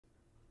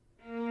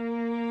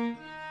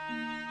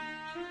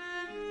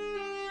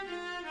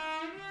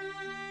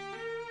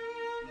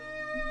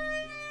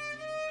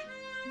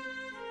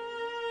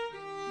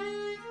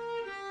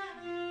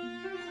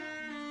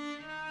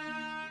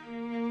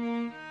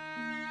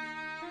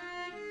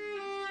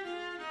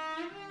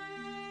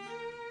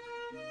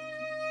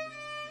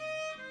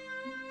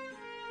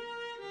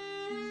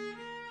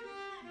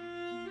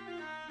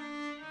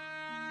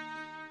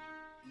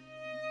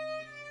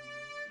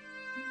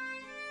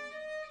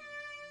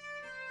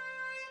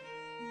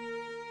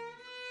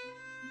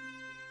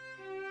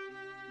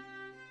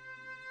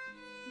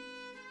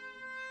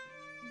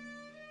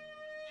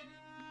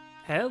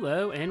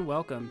Hello and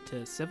welcome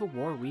to Civil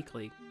War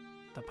Weekly,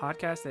 the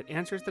podcast that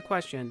answers the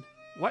question,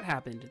 what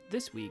happened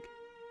this week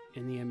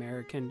in the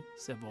American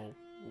Civil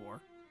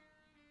War?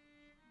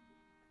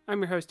 I'm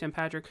your host, Tim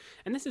Patrick,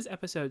 and this is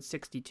episode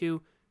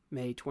 62,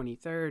 May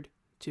 23rd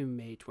to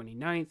May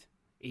 29th,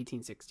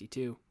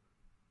 1862.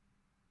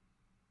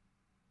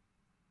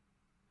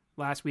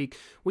 Last week,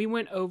 we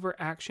went over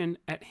action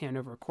at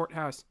Hanover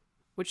Courthouse,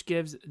 which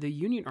gives the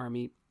Union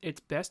Army its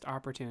best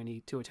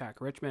opportunity to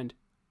attack Richmond.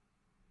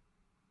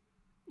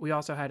 We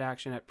also had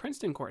action at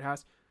Princeton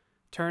Courthouse,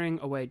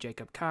 turning away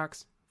Jacob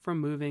Cox from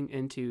moving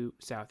into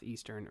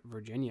southeastern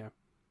Virginia.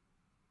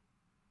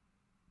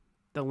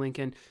 The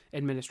Lincoln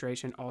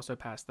administration also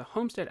passed the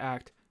Homestead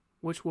Act,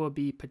 which will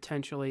be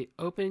potentially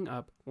opening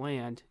up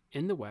land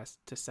in the West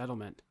to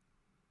settlement.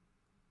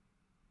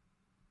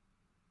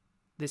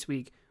 This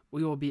week,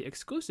 we will be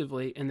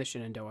exclusively in the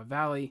Shenandoah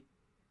Valley,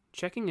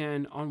 checking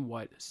in on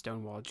what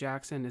Stonewall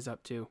Jackson is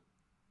up to.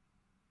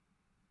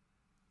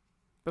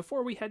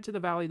 Before we head to the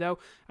Valley, though,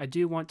 I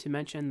do want to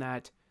mention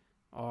that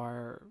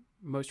our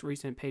most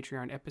recent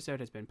Patreon episode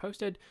has been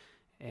posted,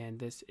 and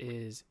this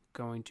is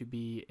going to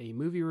be a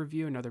movie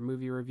review, another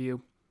movie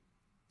review.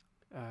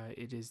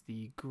 It is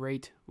the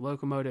Great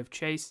Locomotive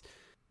Chase.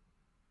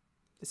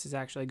 This is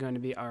actually going to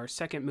be our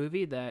second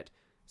movie that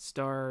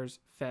stars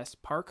Fess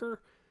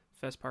Parker.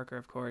 Fess Parker,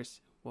 of course,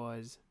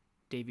 was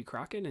Davy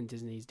Crockett in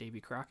Disney's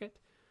Davy Crockett,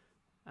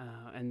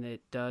 and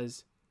it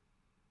does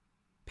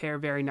pair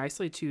very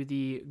nicely to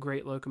the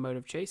Great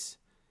Locomotive Chase,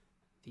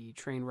 the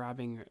train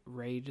robbing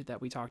raid that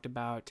we talked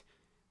about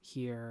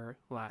here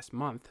last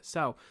month.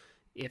 So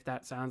if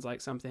that sounds like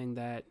something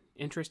that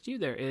interests you,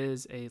 there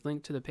is a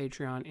link to the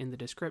Patreon in the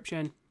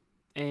description.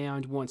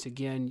 And once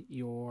again,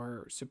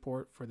 your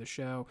support for the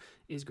show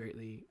is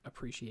greatly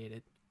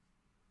appreciated.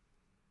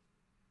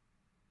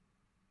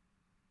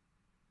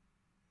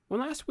 When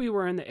last we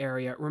were in the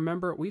area,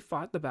 remember we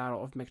fought the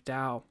Battle of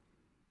McDowell,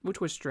 which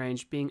was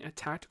strange, being a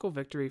tactical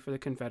victory for the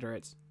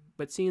Confederates,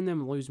 but seeing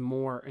them lose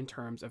more in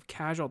terms of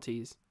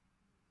casualties.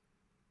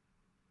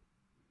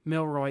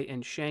 Milroy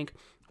and Schenck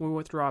will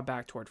withdraw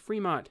back toward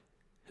Fremont,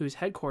 whose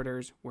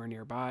headquarters were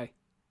nearby.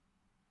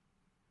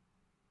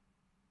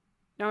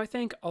 Now, I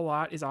think a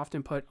lot is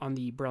often put on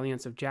the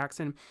brilliance of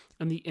Jackson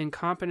and the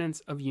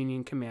incompetence of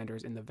Union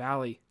commanders in the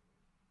Valley.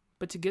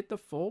 But to get the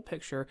full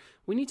picture,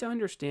 we need to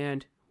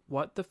understand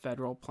what the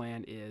federal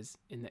plan is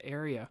in the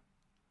area.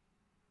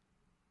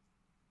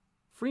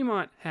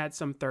 Fremont had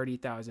some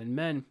 30,000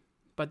 men,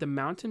 but the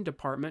mountain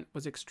department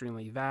was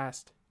extremely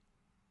vast.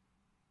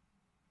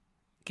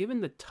 Given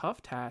the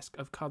tough task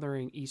of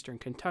covering eastern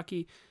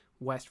Kentucky,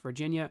 West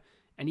Virginia,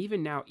 and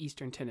even now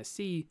eastern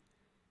Tennessee,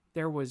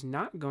 there was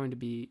not going to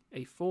be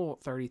a full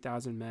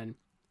 30,000 men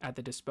at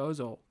the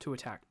disposal to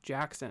attack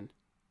Jackson.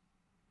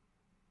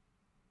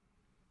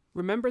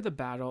 Remember the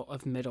Battle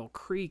of Middle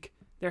Creek?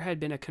 There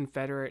had been a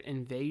Confederate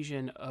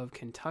invasion of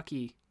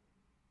Kentucky.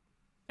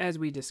 As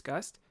we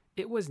discussed,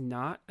 it was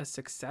not a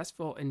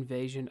successful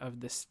invasion of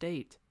the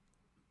state,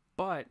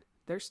 but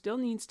there still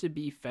needs to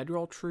be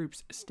federal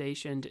troops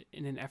stationed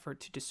in an effort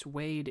to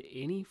dissuade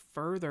any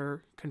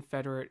further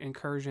Confederate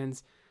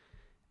incursions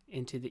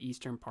into the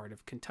eastern part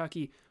of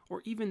Kentucky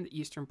or even the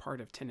eastern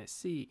part of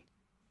Tennessee.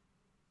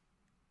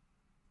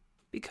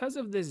 Because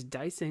of this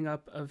dicing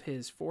up of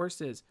his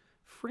forces,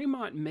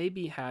 Fremont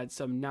maybe had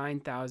some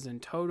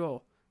 9,000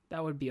 total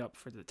that would be up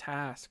for the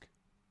task.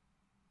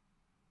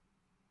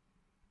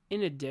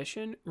 In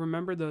addition,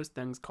 remember those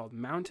things called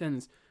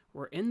mountains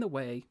were in the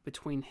way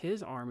between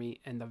his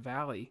army and the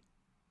valley.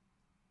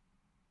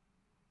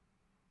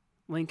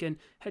 Lincoln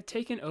had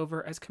taken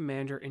over as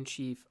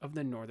commander-in-chief of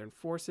the Northern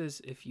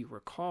forces, if you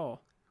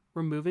recall,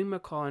 removing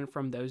McClellan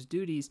from those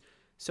duties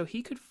so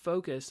he could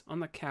focus on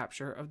the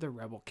capture of the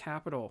rebel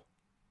capital.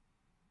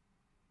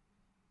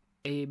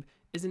 Abe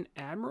is an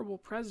admirable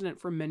president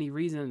for many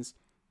reasons.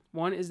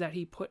 One is that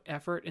he put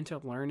effort into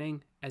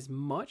learning as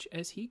much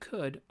as he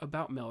could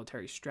about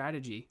military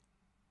strategy.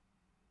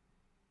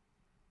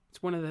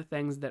 It's one of the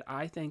things that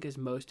I think is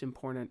most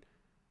important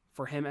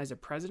for him as a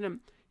president.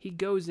 He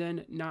goes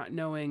in not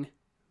knowing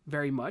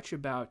very much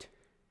about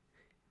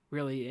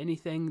really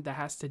anything that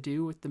has to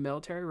do with the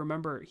military.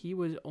 Remember, he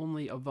was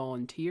only a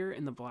volunteer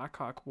in the Black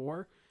Hawk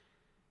War,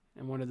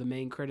 and one of the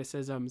main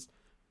criticisms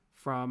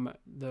from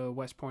the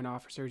West Point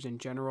officers in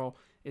general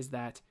is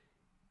that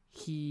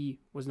he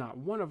was not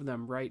one of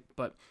them, right?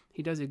 But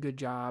he does a good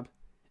job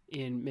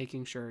in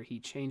making sure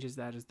he changes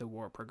that as the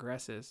war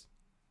progresses.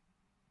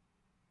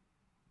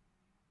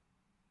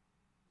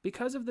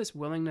 Because of this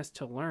willingness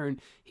to learn,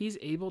 he's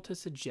able to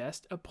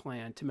suggest a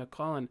plan to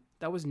McClellan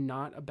that was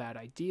not a bad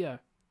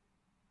idea.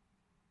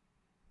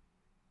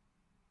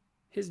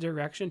 His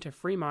direction to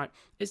Fremont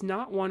is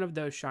not one of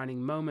those shining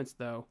moments,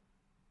 though.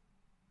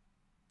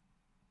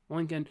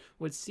 Lincoln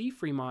would see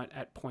Fremont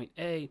at point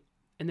A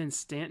and then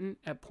Stanton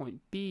at point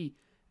B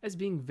as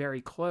being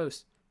very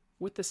close,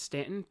 with the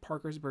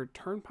Stanton-Parkersburg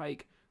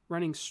Turnpike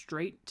running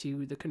straight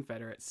to the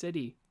Confederate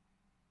city.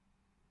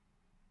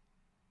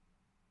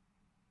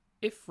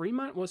 If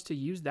Fremont was to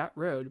use that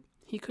road,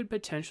 he could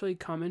potentially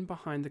come in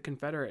behind the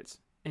Confederates,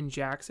 and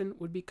Jackson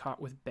would be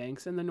caught with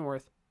Banks in the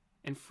north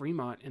and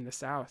Fremont in the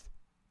south.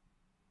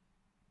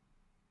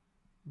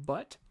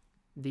 But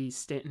the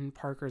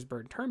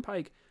Stanton-Parkersburg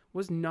Turnpike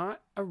was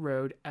not a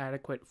road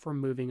adequate for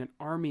moving an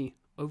army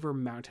over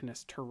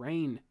mountainous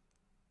terrain.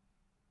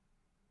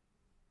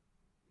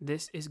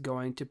 This is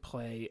going to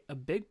play a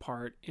big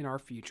part in our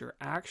future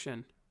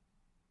action.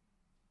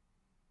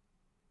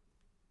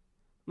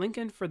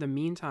 Lincoln, for the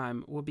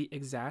meantime, will be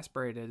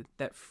exasperated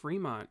that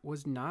Fremont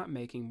was not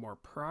making more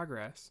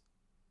progress.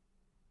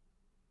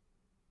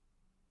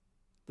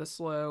 The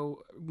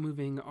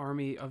slow-moving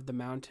army of the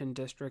Mountain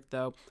District,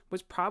 though,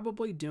 was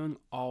probably doing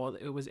all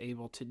it was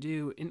able to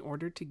do in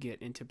order to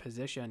get into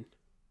position.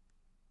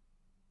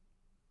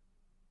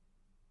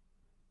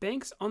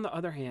 Banks, on the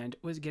other hand,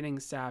 was getting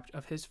sapped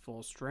of his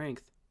full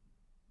strength.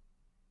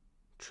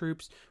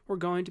 Troops were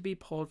going to be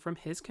pulled from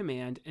his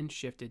command and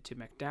shifted to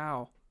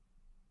McDowell.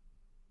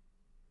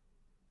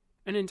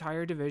 An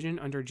entire division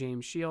under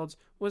James Shields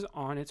was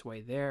on its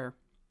way there.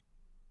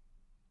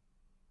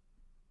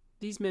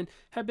 These men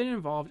had been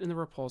involved in the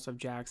repulse of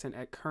Jackson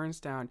at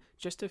Kernstown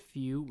just a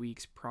few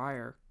weeks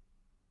prior.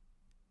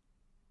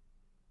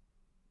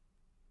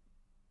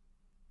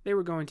 They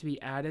were going to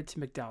be added to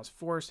McDowell's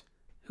force,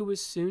 who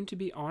was soon to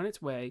be on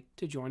its way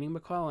to joining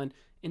McClellan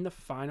in the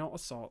final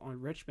assault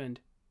on Richmond.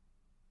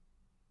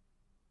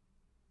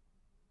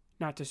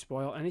 Not to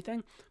spoil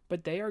anything,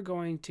 but they are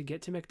going to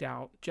get to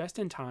McDowell just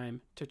in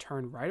time to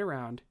turn right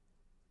around.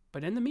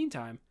 But in the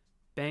meantime,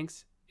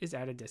 Banks is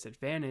at a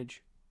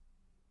disadvantage.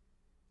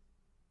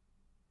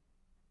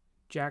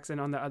 Jackson,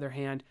 on the other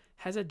hand,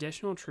 has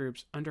additional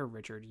troops under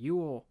Richard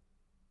Ewell.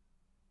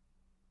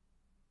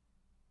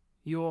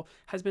 Ewell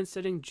has been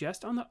sitting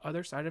just on the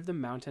other side of the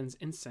mountains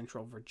in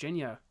central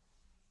Virginia.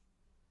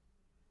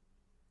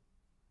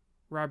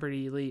 Robert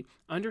E. Lee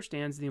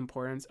understands the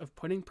importance of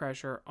putting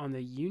pressure on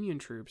the Union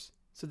troops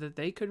so that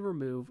they could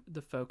remove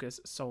the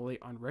focus solely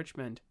on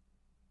Richmond.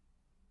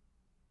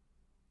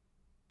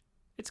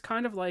 It's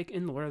kind of like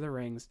in Lord of the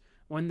Rings,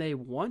 when they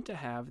want to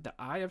have the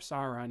Eye of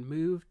Sauron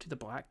move to the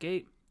Black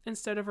Gate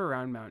instead of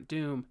around Mount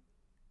Doom.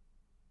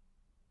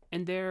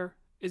 And there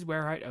is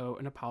where I owe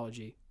an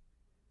apology.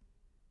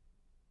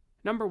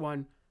 Number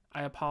one,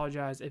 I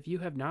apologize if you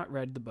have not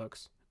read the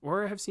books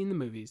or have seen the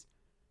movies.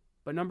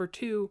 But number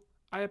two,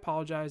 I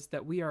apologize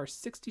that we are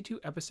 62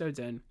 episodes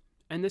in,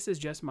 and this is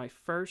just my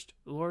first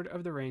Lord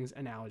of the Rings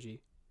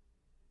analogy.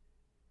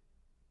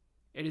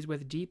 It is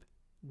with deep,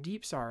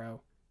 deep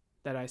sorrow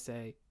that I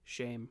say,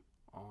 shame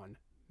on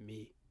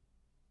me.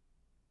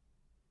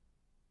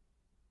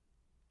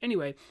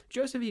 Anyway,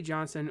 Joseph E.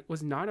 Johnston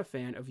was not a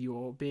fan of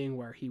Ewell being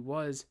where he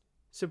was,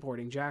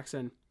 supporting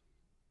Jackson.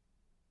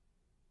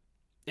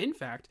 In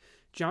fact,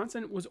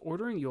 Johnston was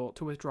ordering Ewell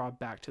to withdraw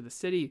back to the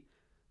city,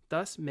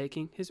 thus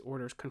making his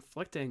orders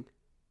conflicting.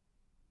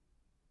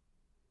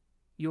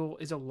 Ewell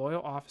is a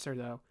loyal officer,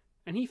 though,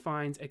 and he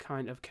finds a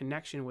kind of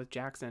connection with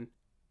Jackson.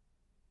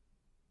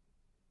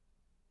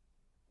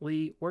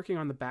 Lee, working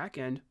on the back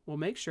end, will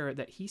make sure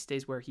that he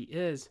stays where he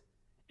is,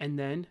 and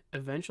then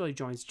eventually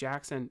joins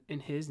Jackson in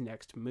his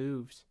next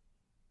moves.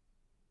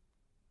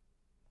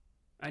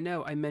 I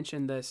know I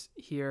mentioned this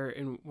here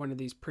in one of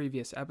these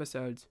previous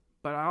episodes,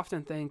 but I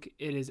often think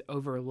it is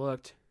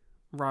overlooked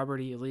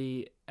Robert E.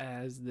 Lee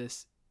as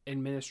this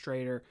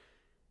administrator,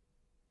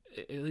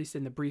 at least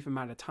in the brief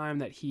amount of time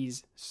that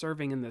he's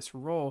serving in this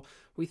role.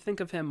 We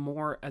think of him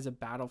more as a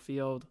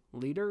battlefield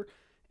leader,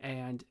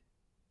 and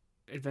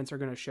events are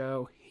going to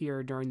show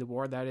here during the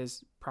war that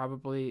is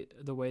probably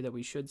the way that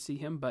we should see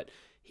him, but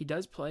he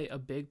does play a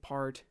big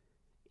part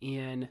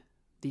in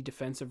the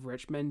defense of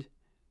Richmond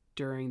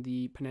during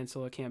the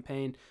Peninsula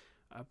Campaign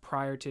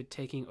prior to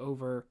taking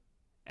over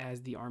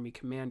as the Army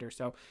commander.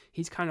 So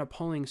he's kind of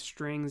pulling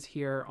strings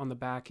here on the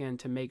back end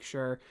to make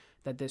sure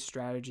that this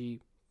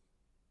strategy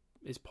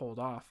is pulled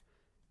off.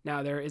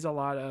 Now, there is a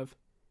lot of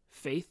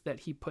faith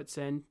that he puts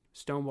in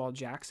Stonewall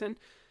Jackson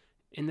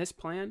in this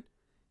plan,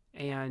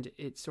 and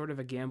it's sort of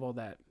a gamble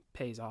that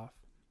pays off,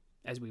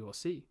 as we will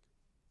see.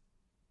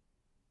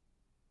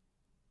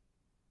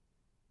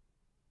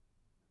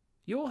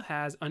 Ewell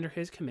has under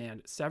his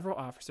command several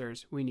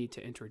officers we need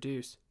to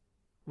introduce: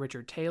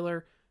 Richard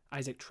Taylor,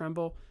 Isaac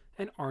Trimble,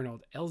 and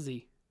Arnold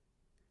Elzey.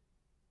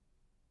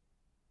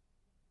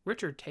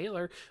 Richard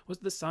Taylor was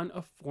the son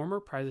of former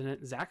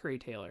President Zachary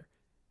Taylor,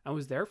 and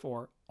was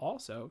therefore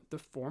also the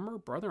former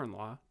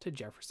brother-in-law to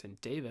Jefferson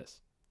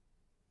Davis.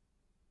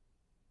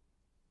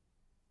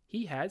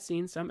 He had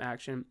seen some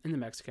action in the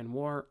Mexican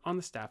War on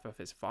the staff of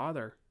his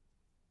father.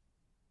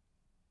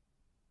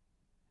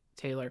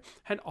 Taylor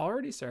had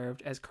already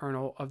served as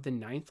colonel of the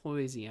 9th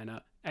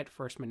Louisiana at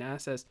First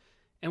Manassas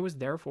and was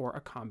therefore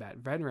a combat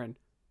veteran.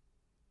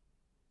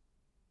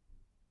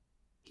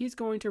 He's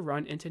going to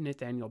run into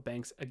Nathaniel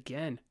Banks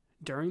again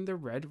during the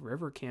Red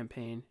River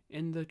campaign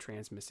in the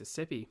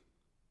Trans-Mississippi.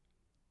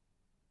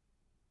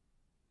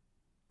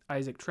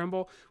 Isaac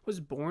Trimble was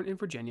born in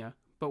Virginia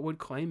but would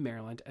claim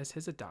Maryland as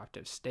his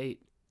adoptive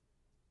state.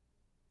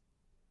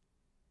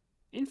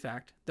 In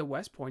fact, the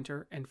West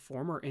Pointer and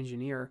former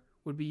engineer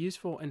would be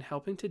useful in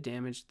helping to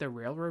damage the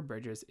railroad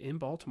bridges in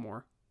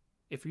Baltimore,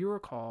 if you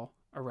recall,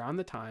 around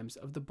the times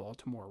of the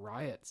Baltimore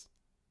riots.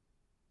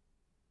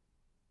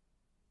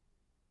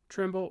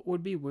 Trimble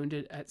would be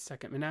wounded at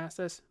 2nd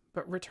Manassas,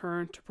 but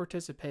return to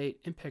participate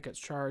in Pickett's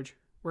charge,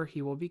 where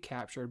he will be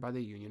captured by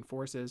the Union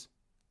forces.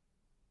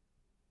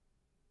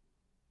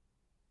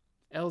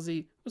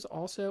 Elzey was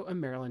also a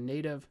Maryland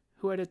native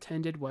who had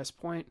attended West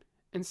Point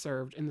and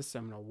served in the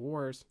Seminole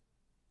Wars.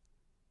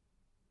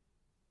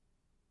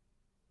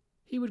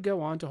 He would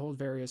go on to hold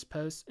various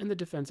posts in the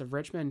defense of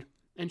Richmond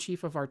and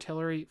chief of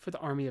artillery for the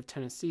Army of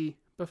Tennessee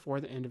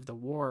before the end of the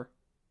war.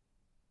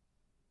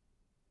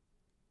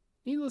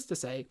 Needless to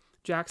say,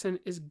 Jackson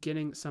is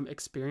getting some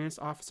experienced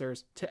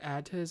officers to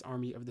add to his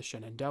Army of the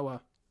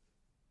Shenandoah.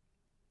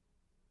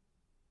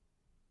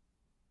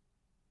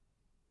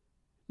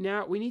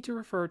 Now, we need to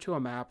refer to a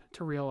map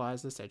to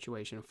realize the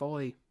situation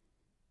fully.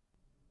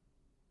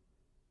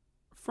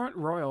 Front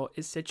Royal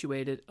is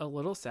situated a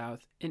little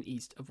south and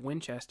east of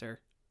Winchester.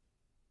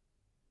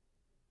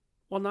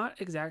 While not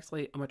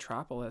exactly a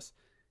metropolis,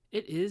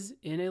 it is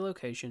in a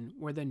location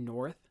where the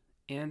north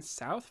and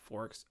south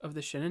forks of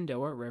the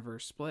Shenandoah River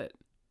split.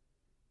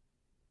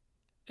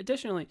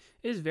 Additionally,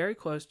 it is very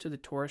close to the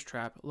tourist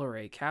trap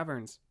Luray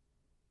Caverns.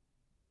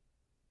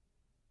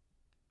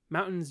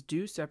 Mountains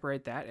do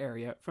separate that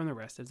area from the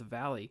rest of the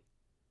valley.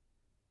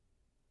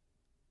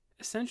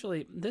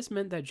 Essentially, this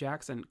meant that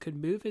Jackson could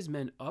move his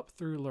men up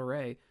through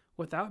Luray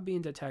without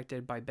being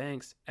detected by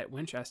Banks at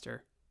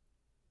Winchester.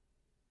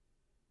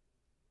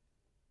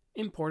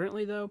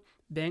 Importantly, though,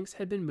 Banks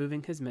had been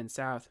moving his men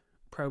south,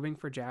 probing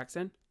for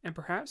Jackson, and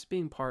perhaps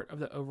being part of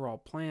the overall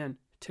plan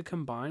to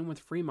combine with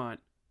Fremont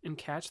and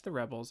catch the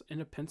rebels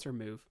in a pincer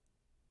move.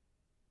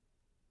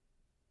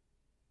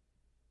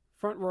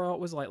 Front Royal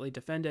was lightly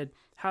defended,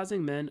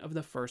 housing men of the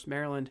 1st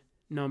Maryland,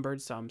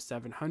 numbered some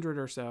 700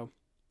 or so.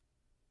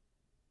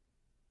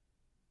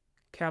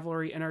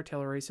 Cavalry and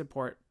artillery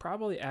support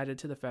probably added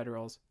to the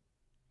Federals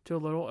to a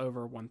little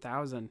over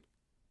 1,000.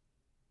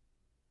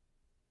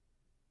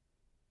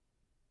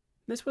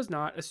 This was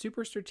not a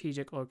super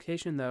strategic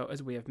location, though,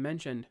 as we have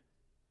mentioned.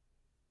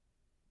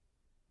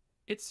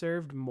 It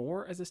served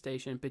more as a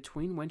station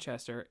between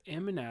Winchester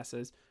and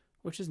Manassas,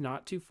 which is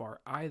not too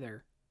far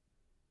either.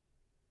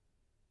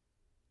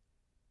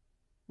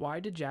 Why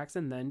did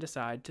Jackson then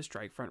decide to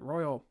strike Front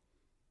Royal?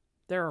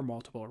 There are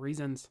multiple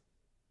reasons.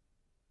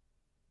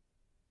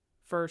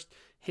 First,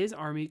 his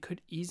army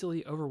could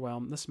easily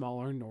overwhelm the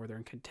smaller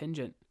northern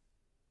contingent.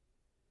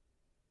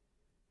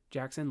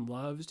 Jackson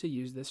loves to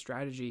use this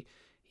strategy.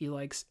 He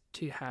likes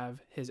to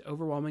have his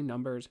overwhelming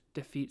numbers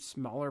defeat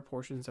smaller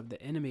portions of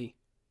the enemy.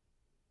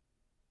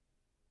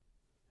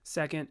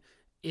 Second,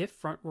 if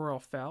Front Royal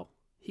fell,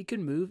 he could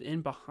move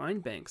in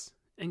behind Banks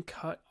and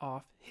cut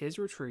off his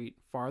retreat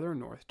farther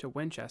north to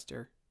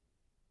Winchester.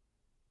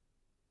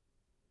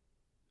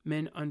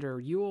 Men under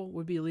Ewell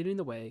would be leading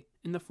the way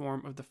in the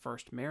form of the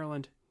 1st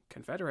Maryland,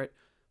 Confederate,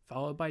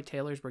 followed by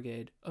Taylor's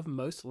brigade of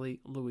mostly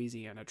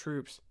Louisiana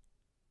troops.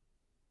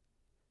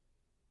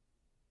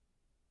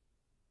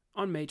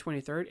 On May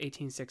 23,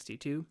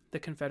 1862, the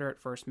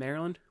Confederate 1st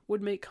Maryland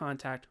would make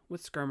contact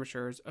with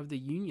skirmishers of the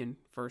Union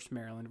 1st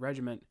Maryland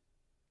Regiment.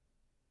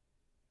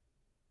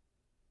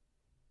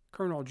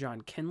 Colonel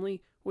John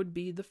Kinley would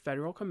be the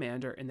Federal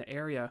commander in the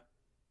area.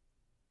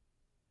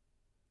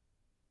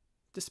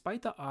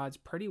 Despite the odds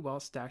pretty well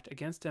stacked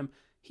against him,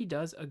 he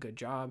does a good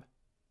job.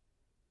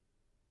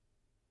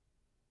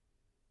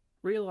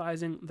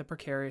 Realizing the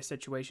precarious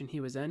situation he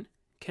was in,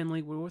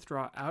 Kinley would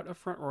withdraw out of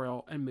Front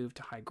Royal and move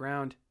to high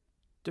ground,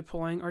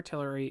 deploying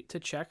artillery to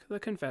check the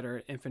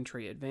Confederate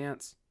infantry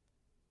advance.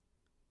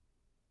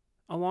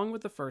 Along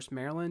with the 1st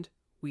Maryland,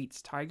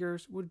 Wheat's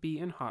Tigers would be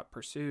in hot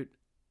pursuit.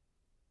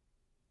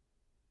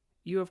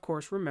 You, of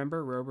course,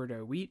 remember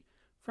Roberto Wheat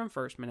from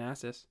 1st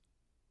Manassas.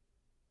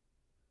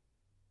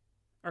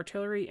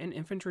 Artillery and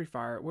infantry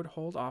fire would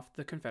hold off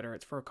the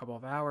Confederates for a couple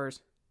of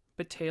hours,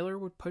 but Taylor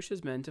would push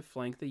his men to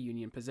flank the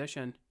Union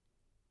position.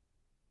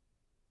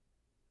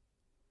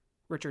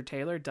 Richard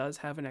Taylor does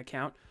have an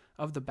account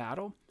of the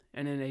battle,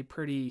 and in a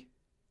pretty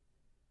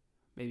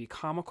maybe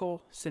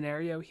comical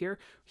scenario here,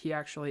 he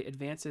actually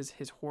advances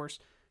his horse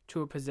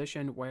to a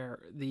position where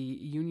the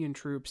Union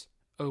troops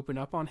open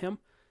up on him,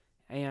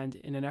 and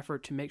in an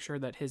effort to make sure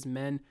that his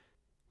men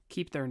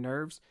keep their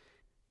nerves,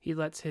 he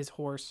lets his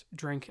horse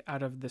drink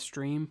out of the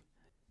stream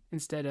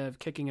instead of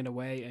kicking it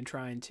away and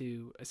trying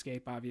to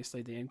escape,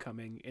 obviously, the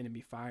incoming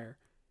enemy fire.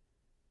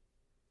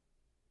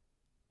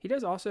 He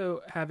does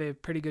also have a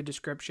pretty good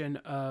description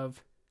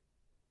of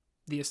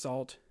the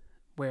assault,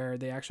 where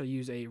they actually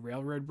use a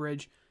railroad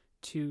bridge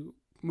to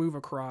move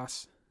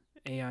across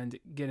and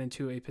get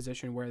into a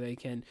position where they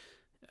can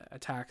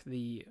attack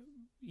the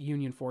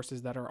Union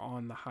forces that are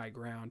on the high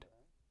ground.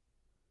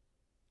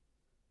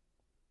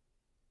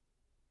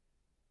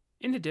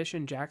 In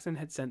addition, Jackson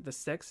had sent the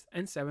 6th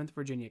and 7th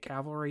Virginia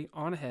Cavalry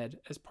on ahead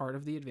as part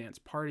of the advance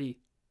party.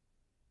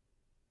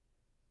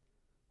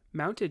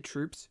 Mounted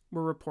troops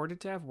were reported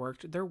to have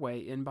worked their way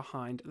in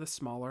behind the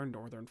smaller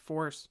northern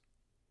force.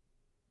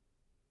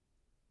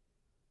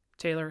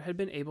 Taylor had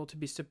been able to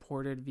be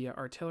supported via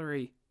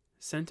artillery,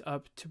 sent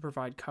up to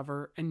provide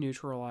cover and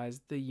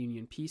neutralize the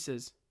Union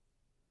pieces.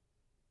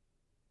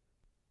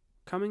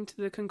 Coming to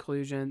the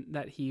conclusion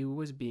that he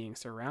was being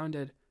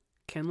surrounded,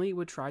 Kenly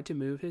would try to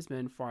move his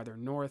men farther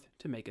north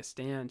to make a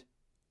stand.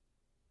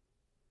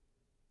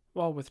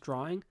 While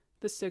withdrawing,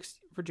 the 6th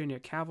Virginia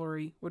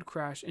Cavalry would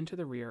crash into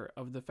the rear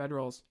of the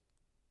Federals.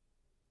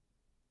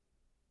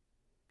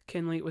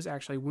 Kenly was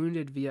actually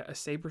wounded via a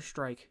saber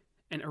strike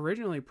and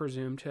originally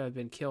presumed to have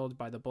been killed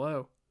by the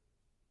blow.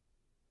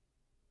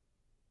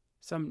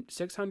 Some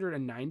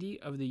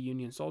 690 of the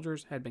Union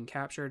soldiers had been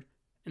captured,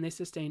 and they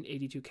sustained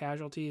 82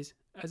 casualties,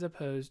 as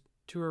opposed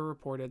to a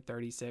reported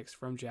 36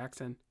 from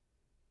Jackson.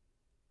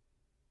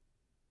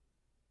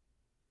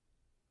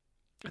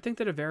 I think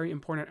that a very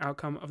important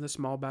outcome of the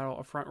small battle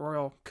of Front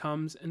Royal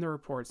comes in the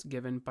reports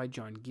given by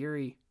John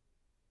Geary.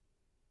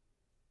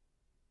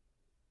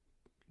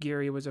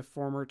 Geary was a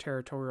former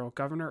territorial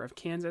governor of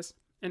Kansas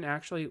and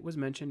actually was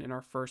mentioned in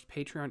our first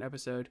Patreon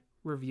episode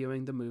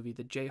reviewing the movie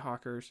The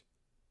Jayhawkers.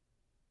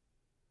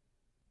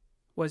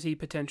 Was he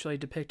potentially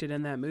depicted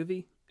in that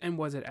movie, and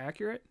was it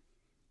accurate?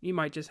 You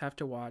might just have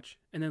to watch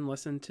and then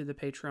listen to the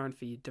Patreon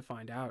feed to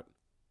find out.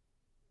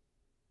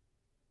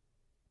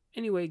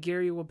 Anyway,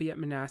 Geary will be at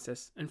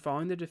Manassas, and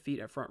following the defeat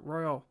at Front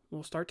Royal,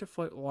 will start to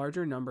float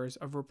larger numbers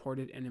of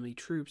reported enemy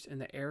troops in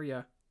the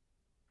area.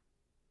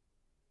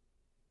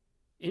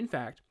 In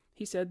fact,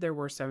 he said there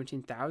were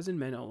 17,000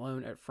 men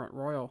alone at Front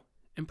Royal,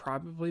 and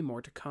probably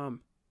more to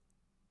come.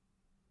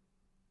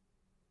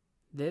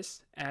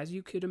 This, as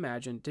you could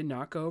imagine, did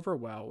not go over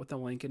well with the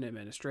Lincoln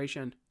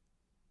administration.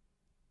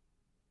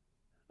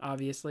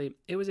 Obviously,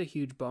 it was a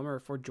huge bummer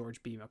for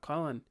George B.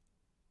 McClellan.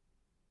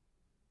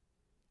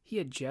 He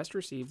had just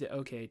received the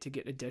okay to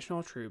get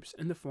additional troops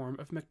in the form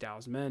of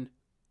McDowell's men.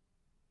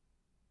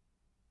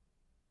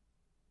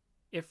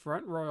 If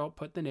Front Royal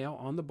put the nail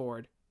on the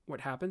board,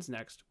 what happens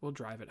next will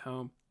drive it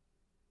home.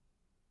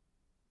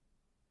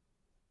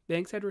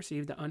 Banks had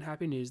received the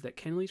unhappy news that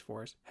Kenly's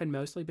force had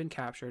mostly been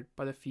captured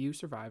by the few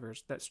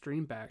survivors that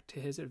streamed back to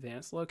his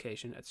advanced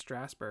location at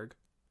Strasburg.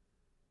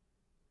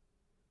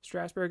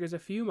 Strasburg is a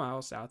few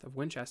miles south of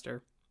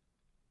Winchester.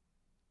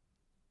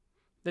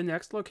 The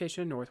next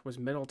location north was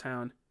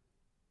Middletown.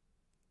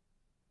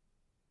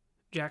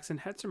 Jackson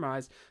had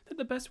surmised that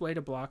the best way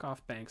to block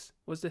off Banks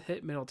was to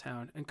hit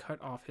Middletown and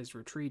cut off his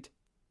retreat.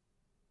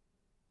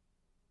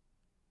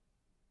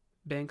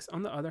 Banks,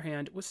 on the other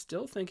hand, was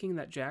still thinking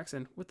that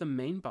Jackson, with the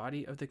main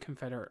body of the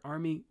Confederate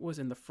Army, was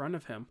in the front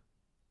of him.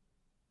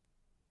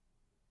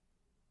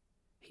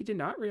 He did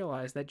not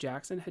realize that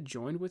Jackson had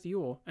joined with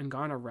Ewell and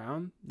gone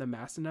around the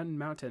Massanutten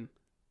Mountain,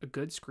 a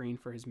good screen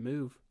for his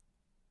move.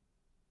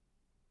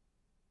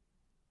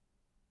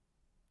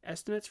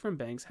 Estimates from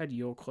Banks had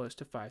Ewell close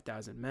to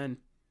 5,000 men.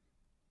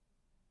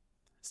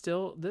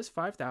 Still, this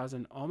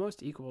 5,000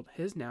 almost equaled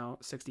his now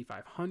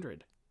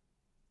 6,500.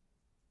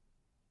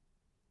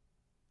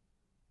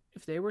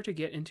 If they were to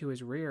get into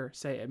his rear,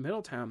 say at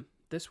Middletown,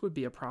 this would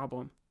be a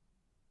problem.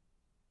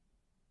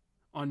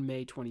 On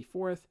May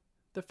 24th,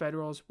 the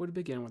Federals would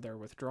begin with their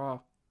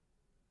withdrawal.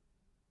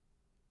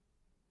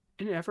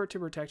 In an effort to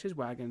protect his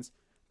wagons,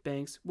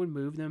 Banks would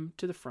move them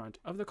to the front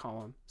of the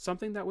column,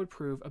 something that would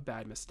prove a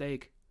bad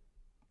mistake.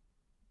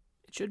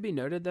 It should be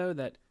noted, though,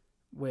 that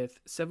with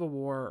Civil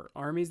War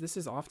armies, this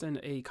is often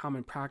a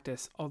common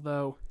practice,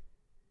 although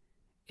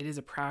it is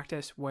a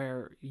practice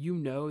where you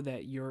know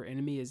that your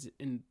enemy is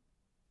in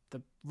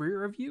the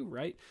rear of you,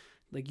 right?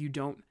 Like, you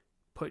don't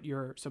put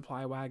your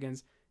supply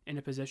wagons in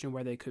a position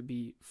where they could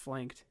be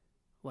flanked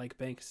like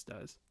Banks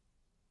does.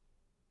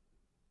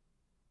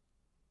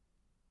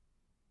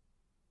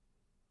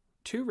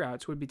 Two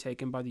routes would be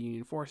taken by the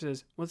Union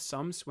forces, with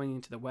some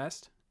swinging to the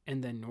west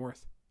and then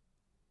north.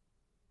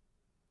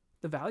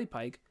 The Valley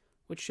Pike,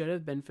 which should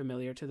have been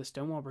familiar to the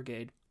Stonewall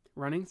Brigade,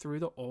 running through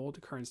the old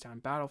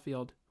Kernstown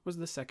battlefield, was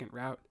the second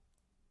route.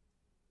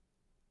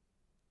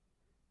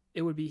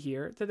 It would be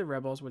here that the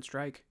rebels would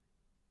strike.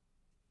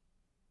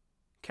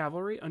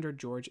 Cavalry under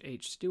George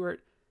H.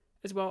 Stuart,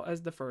 as well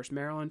as the 1st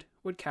Maryland,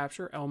 would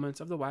capture elements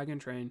of the wagon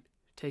train,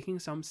 taking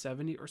some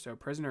 70 or so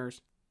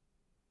prisoners.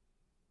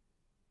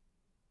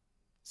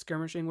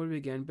 Skirmishing would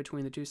begin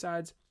between the two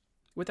sides,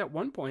 with at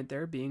one point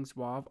there being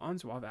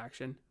Zouave-on-Zouave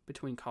action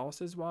between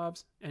Collis's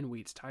Zouaves and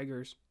Wheat's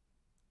Tigers.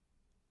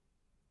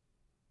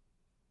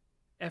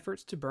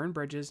 Efforts to burn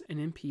bridges and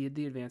impede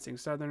the advancing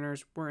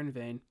Southerners were in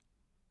vain.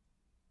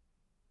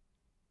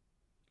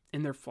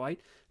 In their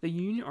flight, the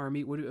Union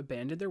Army would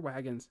abandon their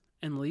wagons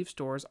and leave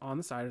stores on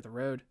the side of the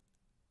road.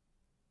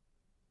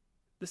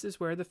 This is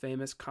where the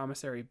famous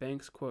Commissary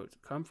Banks quotes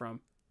come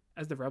from,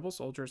 as the rebel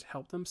soldiers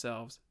helped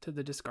themselves to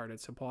the discarded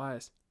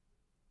supplies.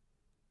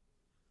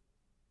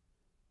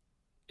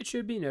 It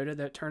should be noted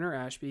that Turner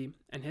Ashby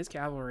and his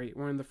cavalry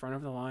were in the front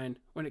of the line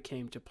when it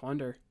came to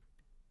plunder.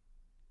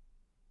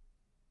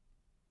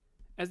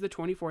 As the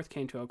 24th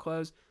came to a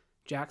close,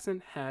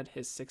 Jackson had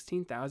his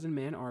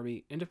 16,000-man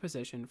army into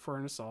position for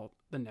an assault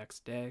the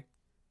next day.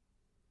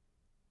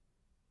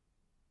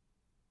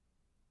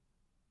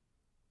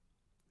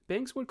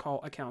 Banks would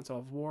call a council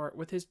of war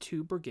with his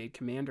 2 brigade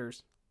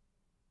commanders.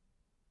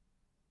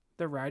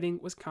 The writing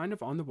was kind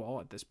of on the wall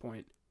at this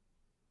point.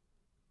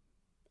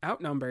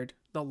 Outnumbered,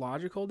 the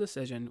logical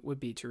decision would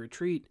be to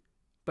retreat,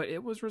 but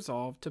it was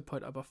resolved to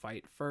put up a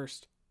fight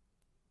first.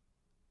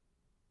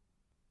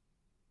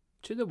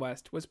 To the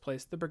west was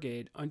placed the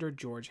brigade under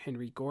George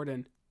Henry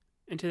Gordon,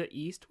 and to the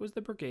east was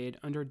the brigade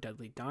under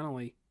Dudley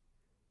Donnelly.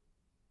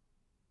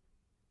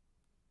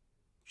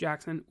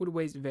 Jackson would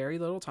waste very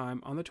little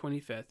time on the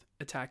 25th,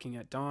 attacking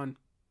at dawn.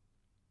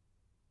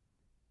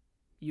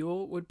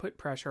 Ewell would put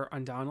pressure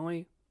on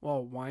Donnelly,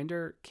 while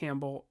Winder,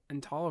 Campbell,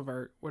 and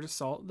Tolliver would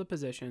assault the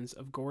positions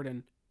of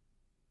Gordon.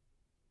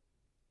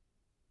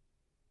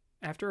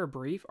 After a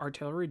brief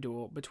artillery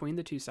duel between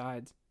the two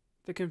sides,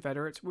 the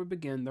Confederates would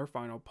begin their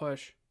final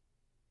push.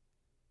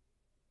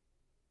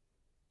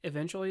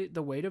 Eventually,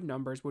 the weight of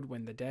numbers would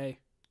win the day.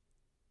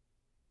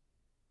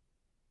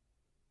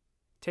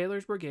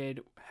 Taylor's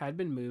brigade had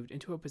been moved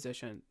into a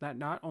position that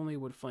not only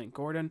would flank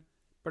Gordon,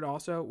 but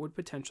also would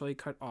potentially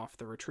cut off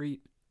the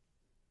retreat.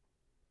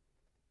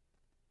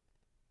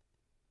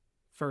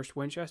 First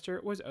Winchester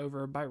was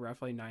over by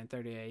roughly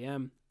 9:30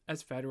 a.m.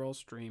 as Federals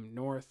streamed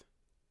north.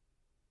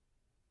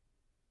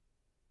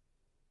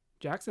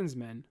 Jackson's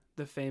men,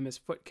 the famous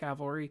foot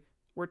cavalry,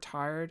 were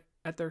tired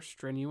at their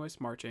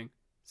strenuous marching,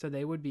 so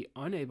they would be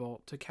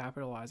unable to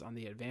capitalize on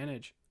the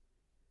advantage.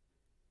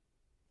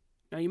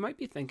 Now you might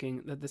be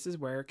thinking that this is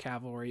where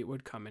cavalry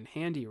would come in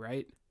handy,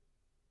 right?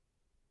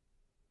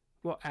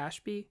 Well,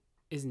 Ashby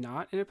is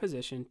not in a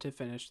position to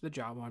finish the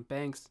job on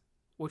Banks,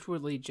 which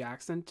would lead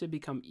Jackson to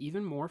become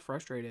even more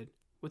frustrated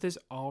with his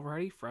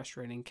already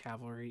frustrating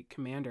cavalry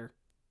commander.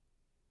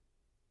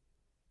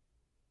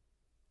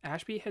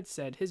 Ashby had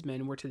said his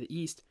men were to the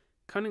east,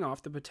 cutting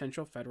off the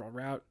potential Federal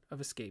route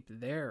of escape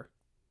there.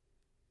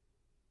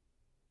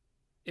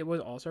 It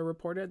was also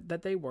reported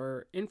that they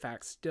were, in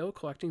fact, still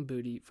collecting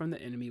booty from the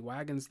enemy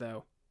wagons,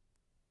 though.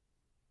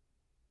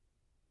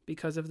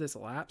 Because of this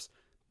lapse,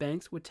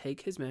 Banks would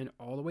take his men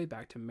all the way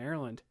back to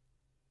Maryland.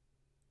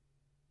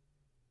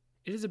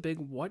 It is a big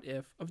what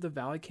if of the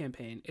Valley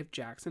Campaign if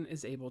Jackson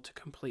is able to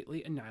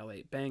completely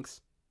annihilate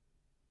Banks.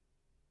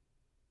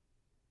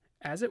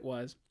 As it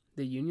was,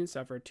 the Union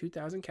suffered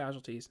 2,000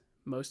 casualties,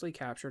 mostly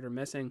captured or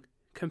missing,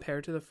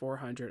 compared to the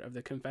 400 of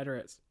the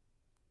Confederates.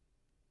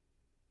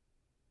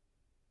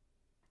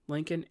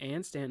 Lincoln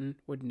and Stanton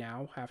would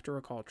now have to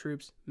recall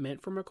troops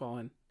meant for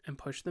McClellan and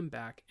push them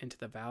back into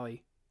the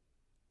valley.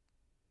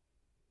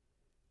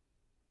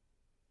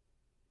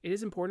 It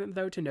is important,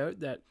 though, to note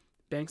that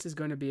Banks is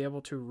going to be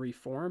able to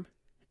reform,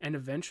 and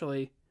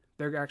eventually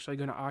they're actually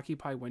going to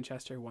occupy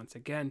Winchester once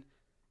again.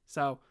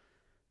 So,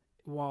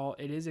 while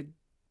it is a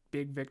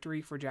big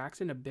victory for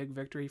Jackson, a big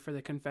victory for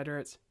the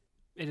Confederates,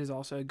 it is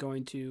also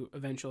going to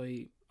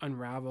eventually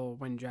unravel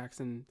when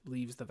Jackson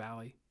leaves the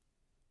valley.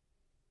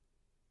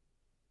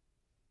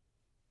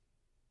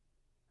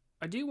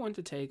 I do want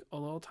to take a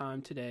little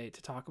time today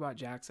to talk about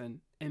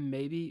Jackson and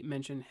maybe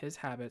mention his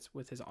habits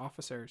with his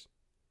officers.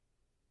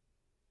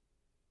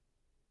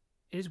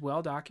 It is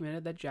well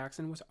documented that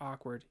Jackson was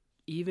awkward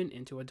even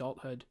into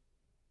adulthood.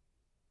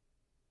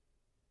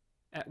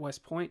 At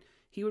West Point,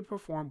 he would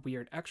perform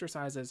weird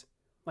exercises,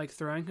 like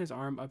throwing his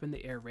arm up in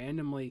the air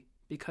randomly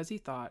because he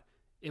thought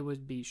it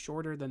would be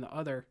shorter than the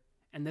other,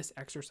 and this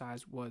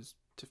exercise was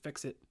to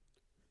fix it.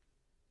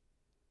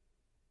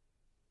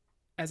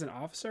 As an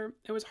officer,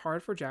 it was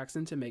hard for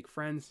Jackson to make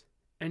friends,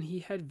 and he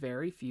had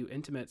very few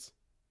intimates.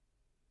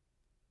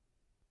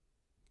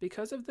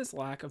 Because of this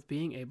lack of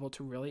being able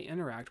to really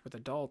interact with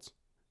adults,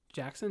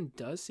 Jackson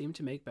does seem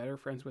to make better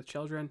friends with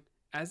children,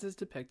 as is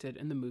depicted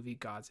in the movie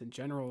Gods and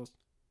Generals.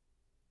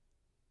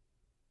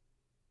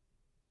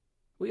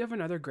 We have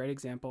another great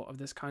example of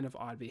this kind of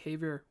odd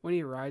behavior when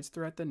he rides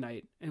throughout the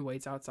night and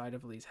waits outside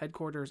of Lee's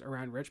headquarters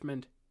around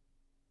Richmond.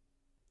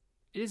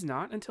 It is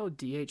not until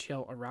D.H.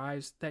 Hill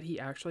arrives that he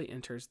actually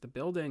enters the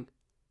building.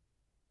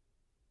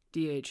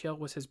 D.H. Hill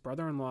was his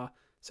brother-in-law,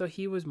 so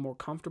he was more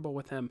comfortable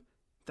with him.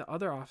 The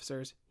other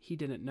officers he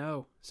didn't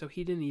know, so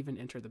he didn't even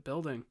enter the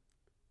building.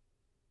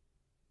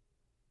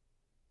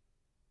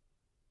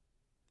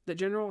 The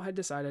general had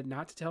decided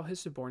not to tell his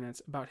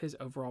subordinates about his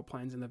overall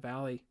plans in the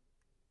valley,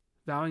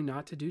 vowing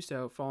not to do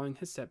so following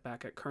his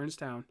setback at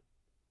Kernstown.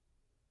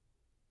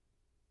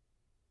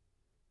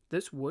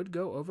 This would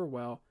go over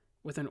well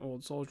with an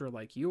old soldier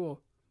like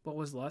Ewell, but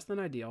was less than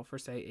ideal for,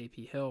 say,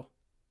 A.P. Hill.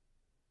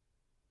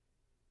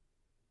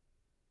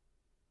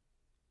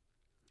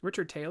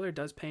 Richard Taylor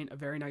does paint a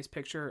very nice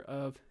picture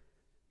of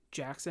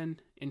Jackson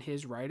in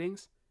his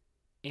writings,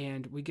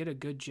 and we get a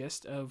good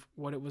gist of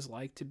what it was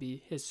like to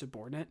be his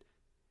subordinate.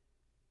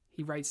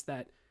 He writes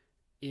that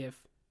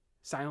if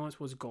silence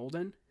was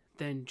golden,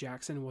 then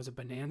Jackson was a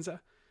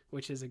bonanza,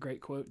 which is a great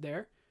quote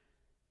there.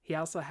 He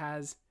also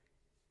has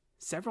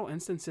several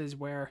instances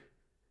where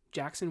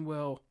Jackson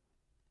will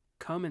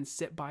come and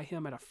sit by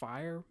him at a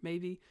fire,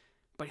 maybe,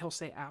 but he'll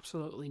say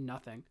absolutely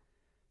nothing.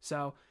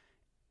 So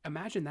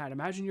imagine that.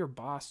 Imagine your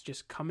boss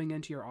just coming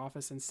into your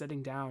office and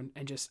sitting down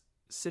and just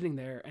sitting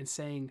there and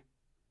saying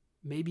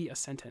maybe a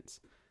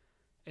sentence.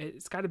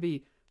 It's got to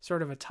be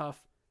sort of a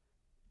tough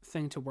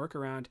thing to work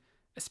around,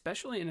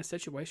 especially in a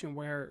situation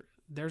where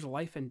there's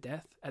life and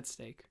death at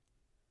stake.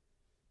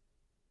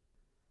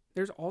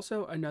 There's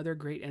also another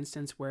great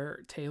instance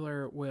where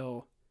Taylor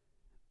will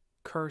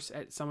curse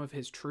at some of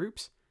his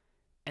troops,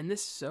 and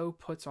this so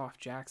puts off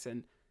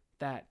Jackson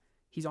that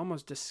he's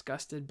almost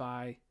disgusted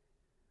by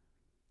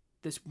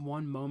this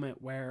one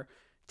moment where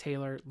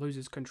Taylor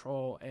loses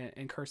control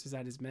and curses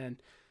at his men.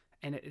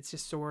 And it's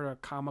just sort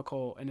of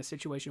comical in a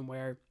situation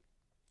where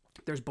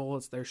there's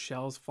bullets, there's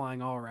shells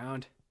flying all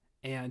around,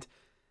 and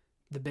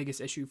the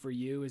biggest issue for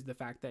you is the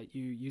fact that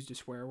you used a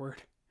swear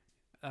word.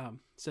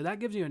 So that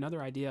gives you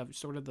another idea of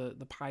sort of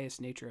the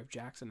pious nature of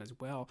Jackson as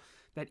well,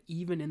 that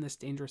even in this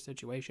dangerous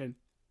situation,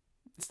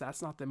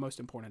 that's not the most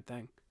important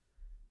thing.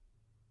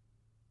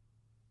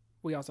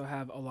 We also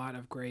have a lot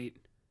of great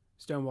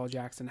Stonewall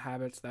Jackson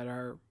habits that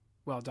are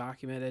well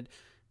documented.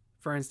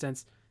 For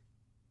instance,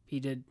 he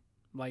did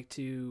like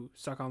to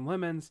suck on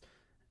lemons.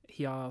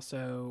 He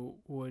also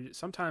would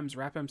sometimes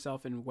wrap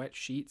himself in wet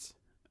sheets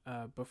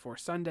before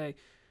Sunday,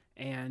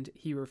 and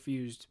he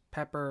refused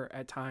pepper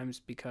at times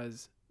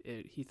because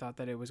he thought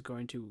that it was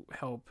going to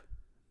help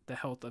the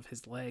health of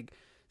his leg.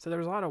 So there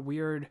was a lot of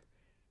weird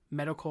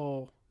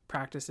medical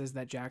practices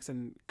that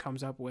Jackson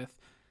comes up with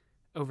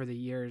over the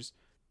years,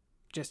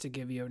 just to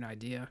give you an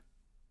idea.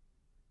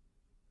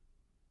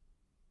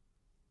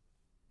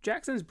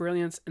 Jackson's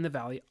brilliance in the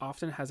Valley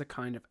often has a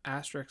kind of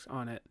asterisk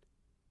on it.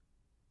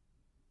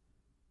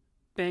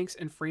 Banks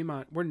and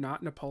Fremont were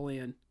not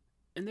Napoleon,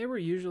 and they were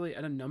usually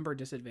at a number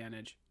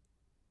disadvantage.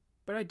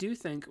 But I do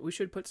think we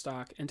should put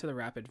stock into the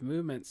rapid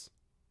movements.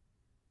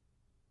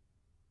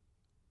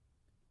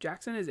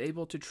 Jackson is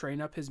able to train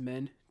up his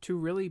men to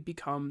really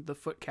become the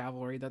foot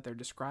cavalry that they're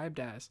described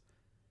as.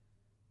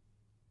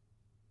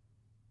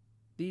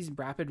 These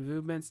rapid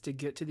movements to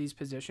get to these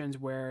positions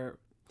where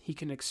he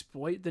can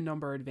exploit the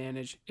number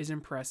advantage is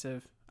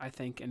impressive, I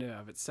think, in and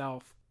of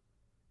itself.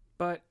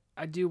 But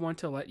I do want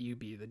to let you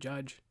be the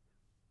judge.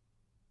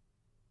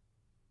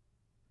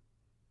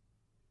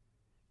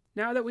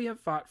 Now that we have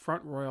fought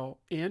Front Royal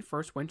and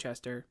First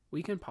Winchester,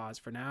 we can pause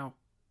for now.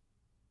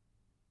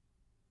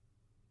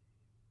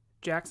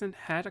 Jackson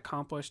had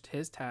accomplished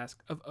his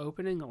task of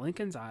opening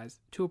Lincoln's eyes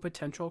to a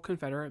potential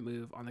Confederate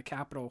move on the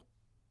capital.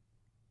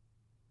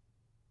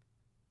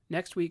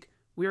 Next week,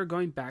 we are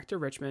going back to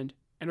Richmond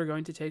and are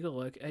going to take a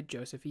look at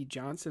Joseph E.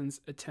 Johnston's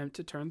attempt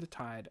to turn the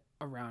tide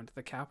around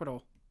the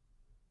capital.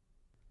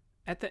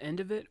 At the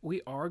end of it,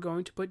 we are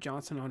going to put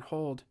Johnston on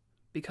hold,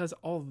 because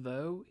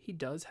although he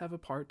does have a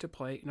part to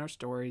play in our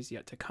stories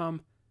yet to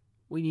come,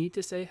 we need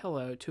to say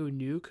hello to a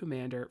new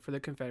commander for the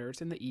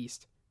Confederates in the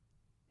East.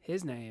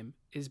 His name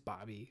is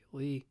Bobby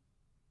Lee.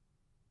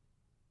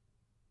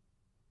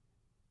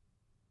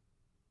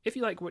 If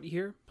you like what you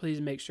hear,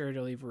 please make sure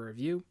to leave a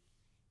review.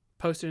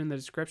 Posted in the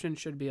description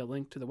should be a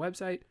link to the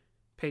website,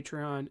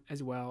 Patreon,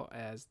 as well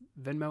as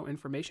Venmo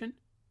information.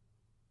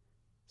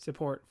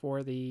 Support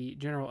for the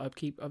general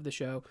upkeep of the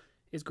show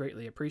is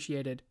greatly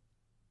appreciated.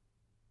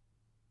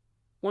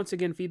 Once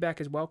again,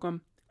 feedback is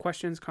welcome.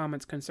 Questions,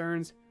 comments,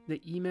 concerns.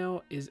 The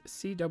email is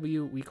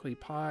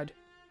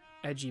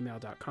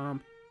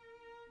cwweeklypod@gmail.com.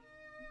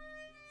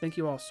 Thank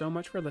you all so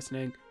much for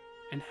listening,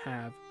 and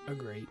have a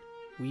great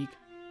week.